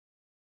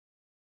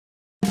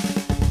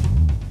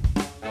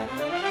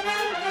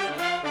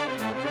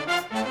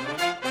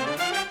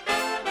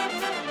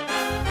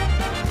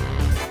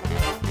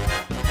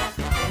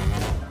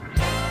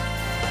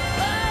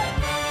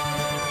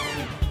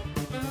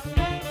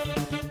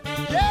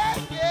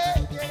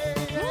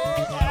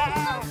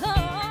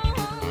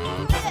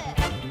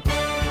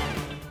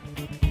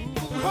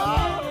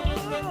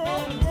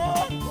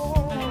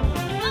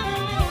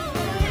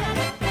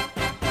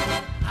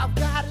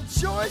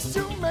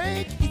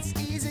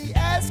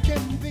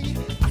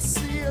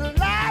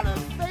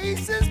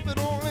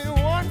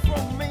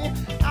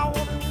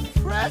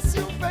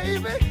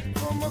baby,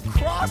 from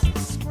across the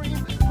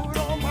screen. Put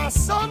on my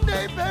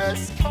Sunday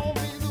best, call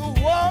me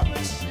the war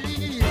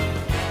machine.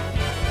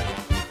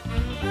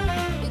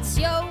 It's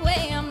your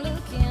way I'm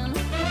looking.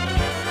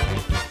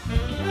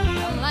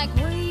 I'm like,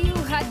 were you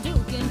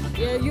Hadouken?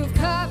 Yeah, you've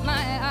caught my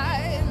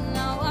eye.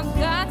 Now I've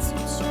got to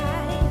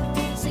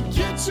try to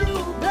get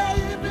you,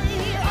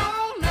 baby,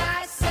 on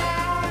my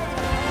side.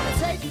 I wanna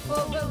take you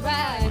for a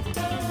ride.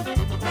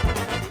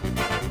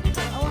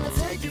 I wanna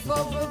take you for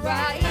a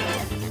ride.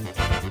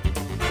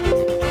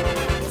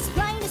 It's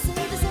plain to see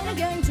this ain't a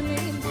game to me.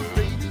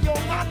 Baby,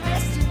 you're my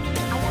destiny.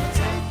 I wanna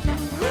take you,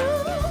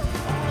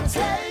 I wanna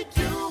take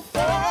you for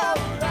a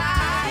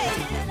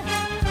ride.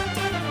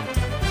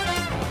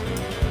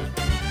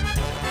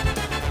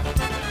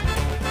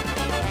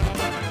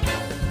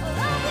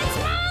 Oh, it's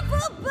my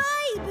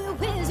baby,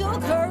 where's your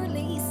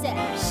curly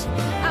sash?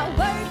 I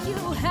work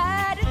you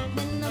harder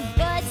than a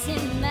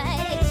button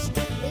mash.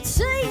 Let's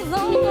save a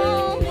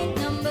moment,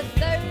 number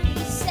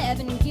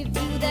 37. Give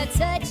you that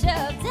touch of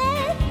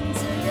that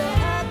until you're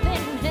up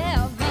in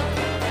heaven.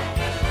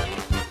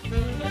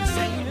 This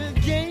ain't a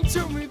game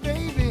to me,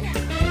 baby.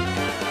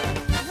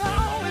 No,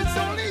 it's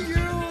only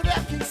you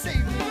that can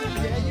save me.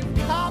 Yeah, you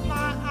caught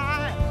my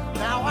eye.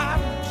 Now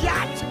I've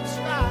got to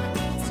try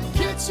to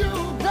get you,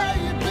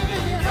 baby,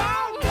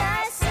 on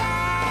my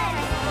side.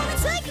 I wanna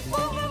take you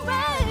for a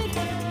ride.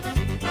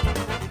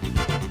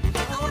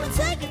 I wanna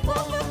take you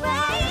for a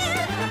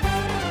ride.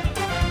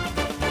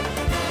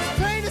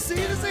 Plain to see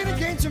this ain't a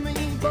game to me.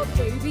 But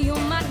baby,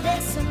 you're my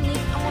destiny.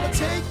 I wanna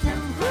take you,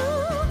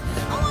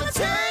 I wanna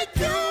take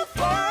you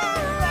for a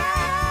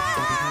ride.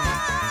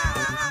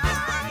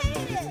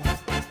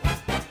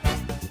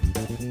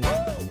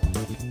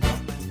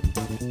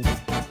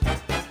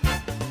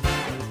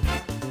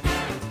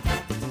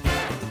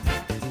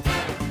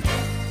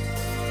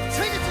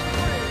 Take it to the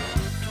bridge.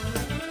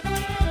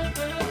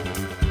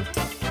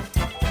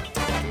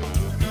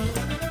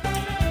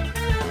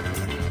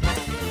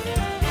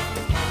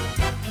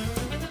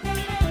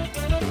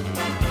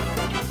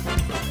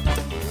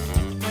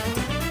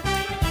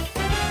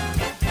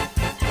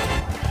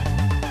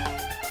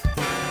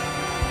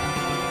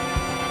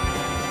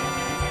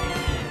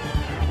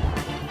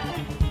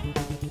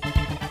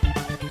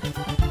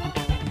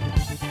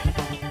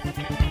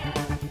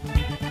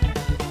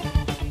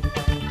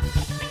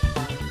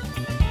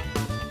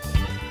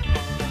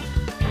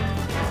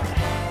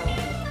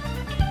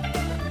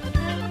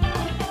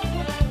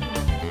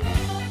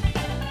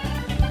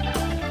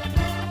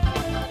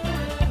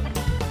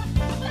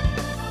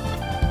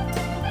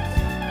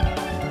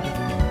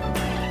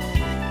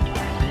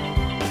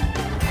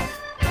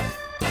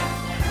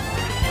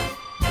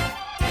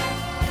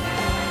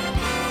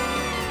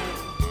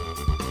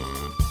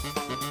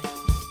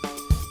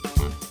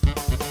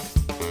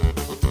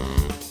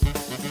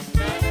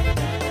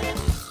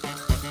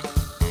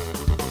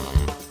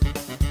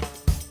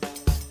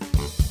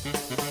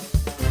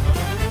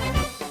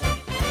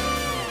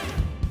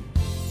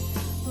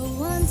 But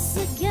once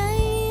the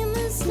game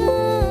is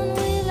done,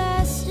 will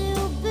I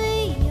still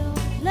be your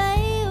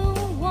player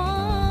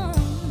one?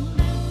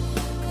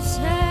 'Cause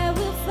I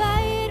will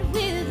fight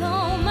with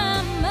all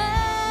my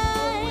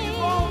might. We've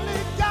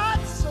only got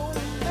so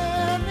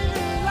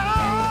many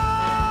lives.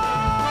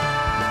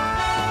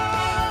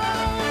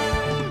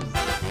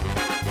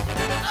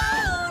 I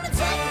wanna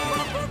take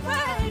you for a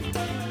ride.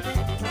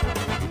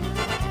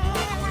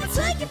 I wanna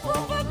take you for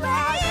a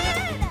ride.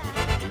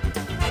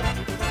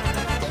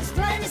 It's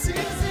plain to see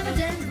this ain't a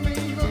game to me,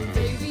 but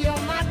baby,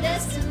 you're my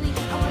destiny.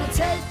 I wanna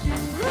take you,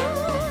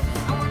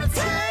 I wanna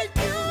take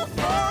you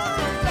for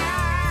a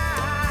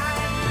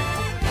ride.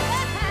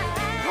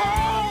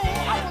 Oh,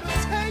 I wanna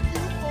take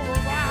you for a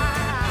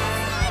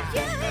ride.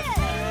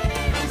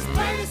 It's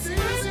plain to see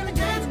this ain't a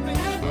game to me,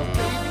 but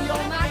baby,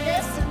 you're my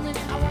destiny.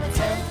 I wanna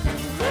take you,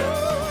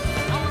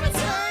 I wanna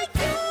take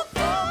you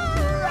for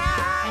a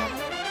ride.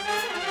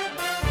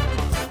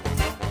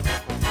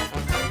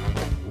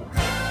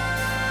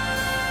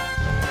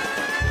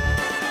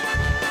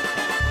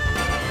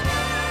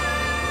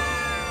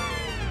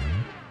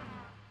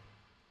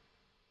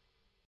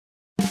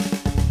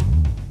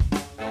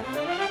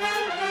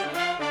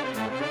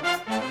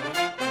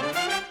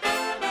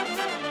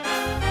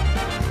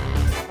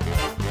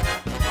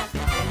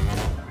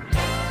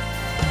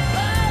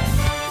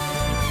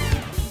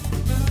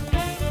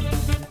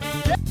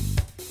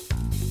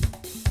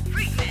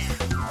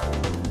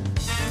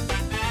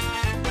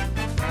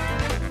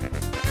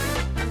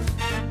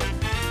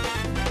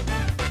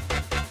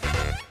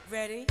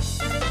 Ready?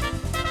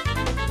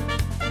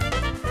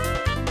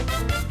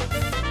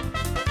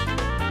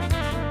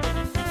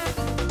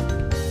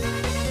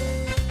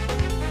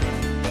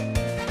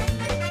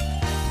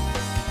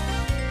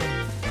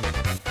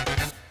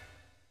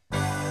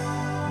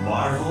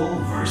 Marvel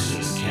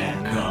vs.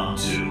 Capcom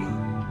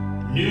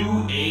 2.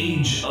 New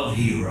Age of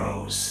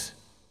Heroes.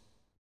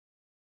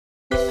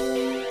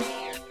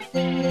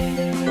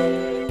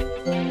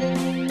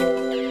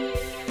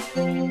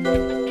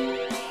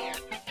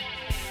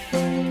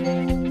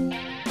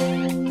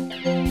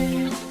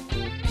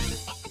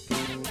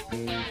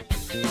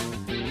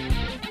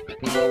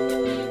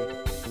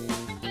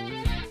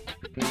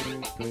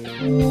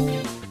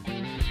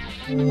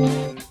 Select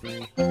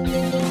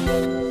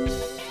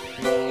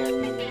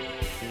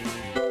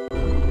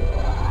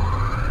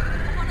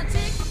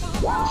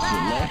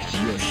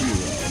your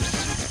heroes.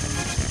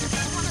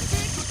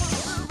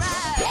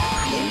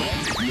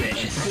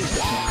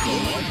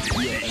 Select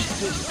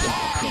this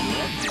type.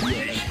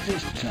 Select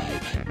this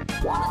type.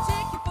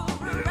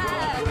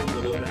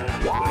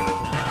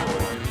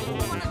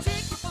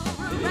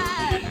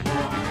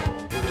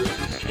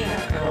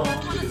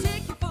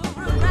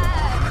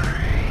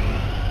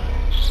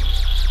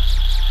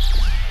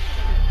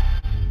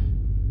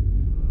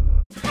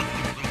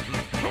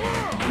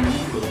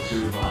 Who will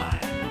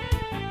survive?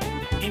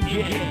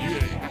 Engage.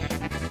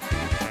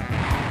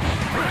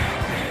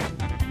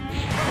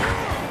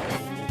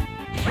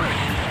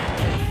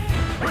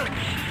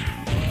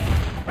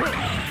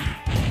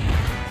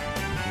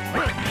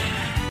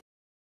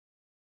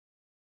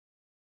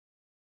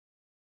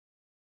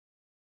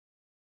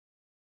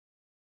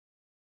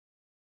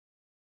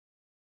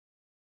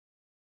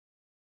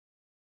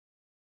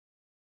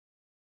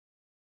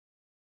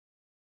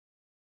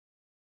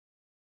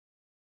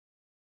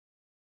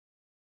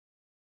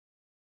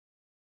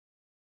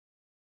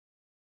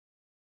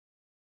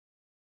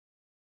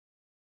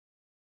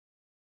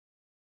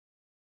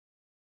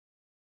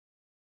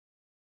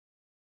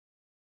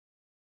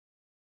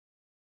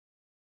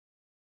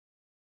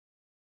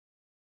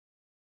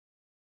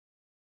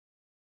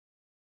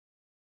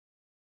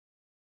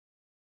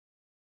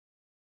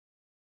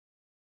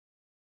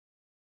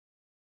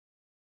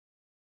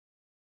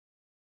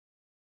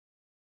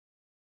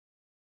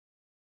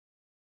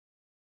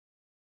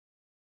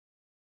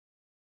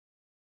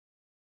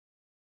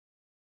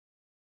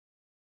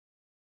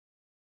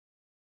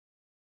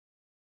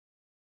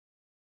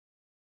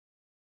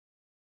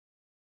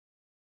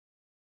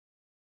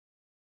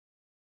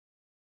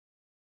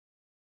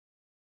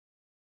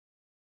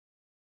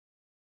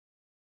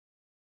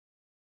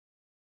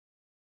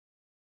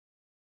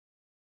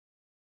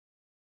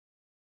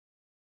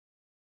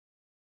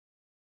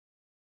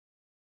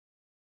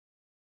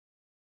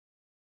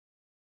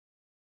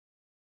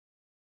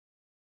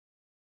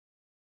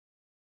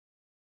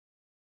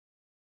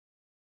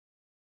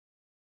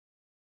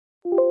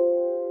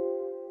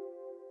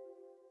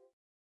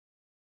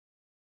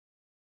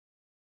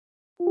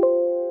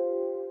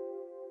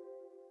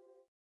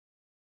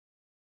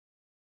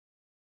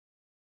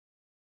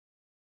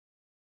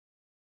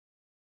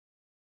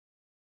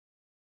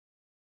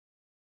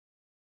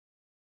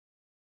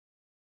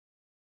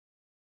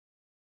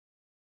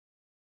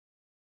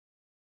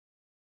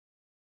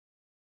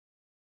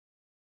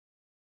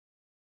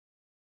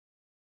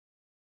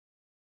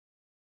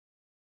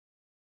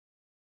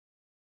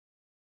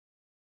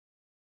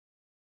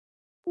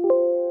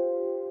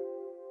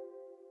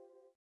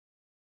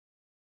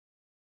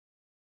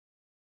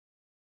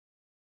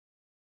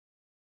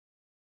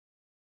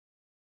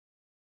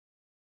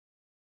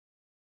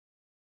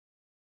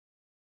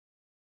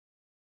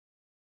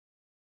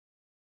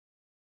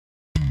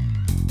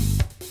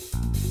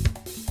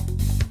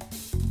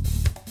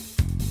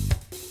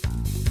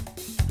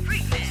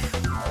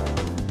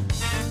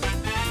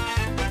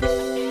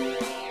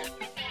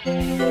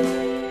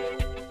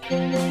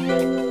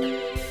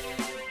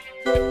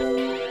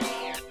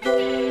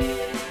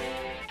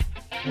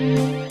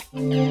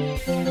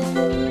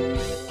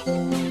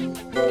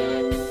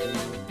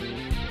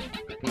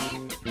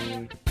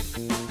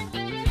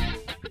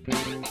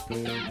 Thank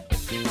you.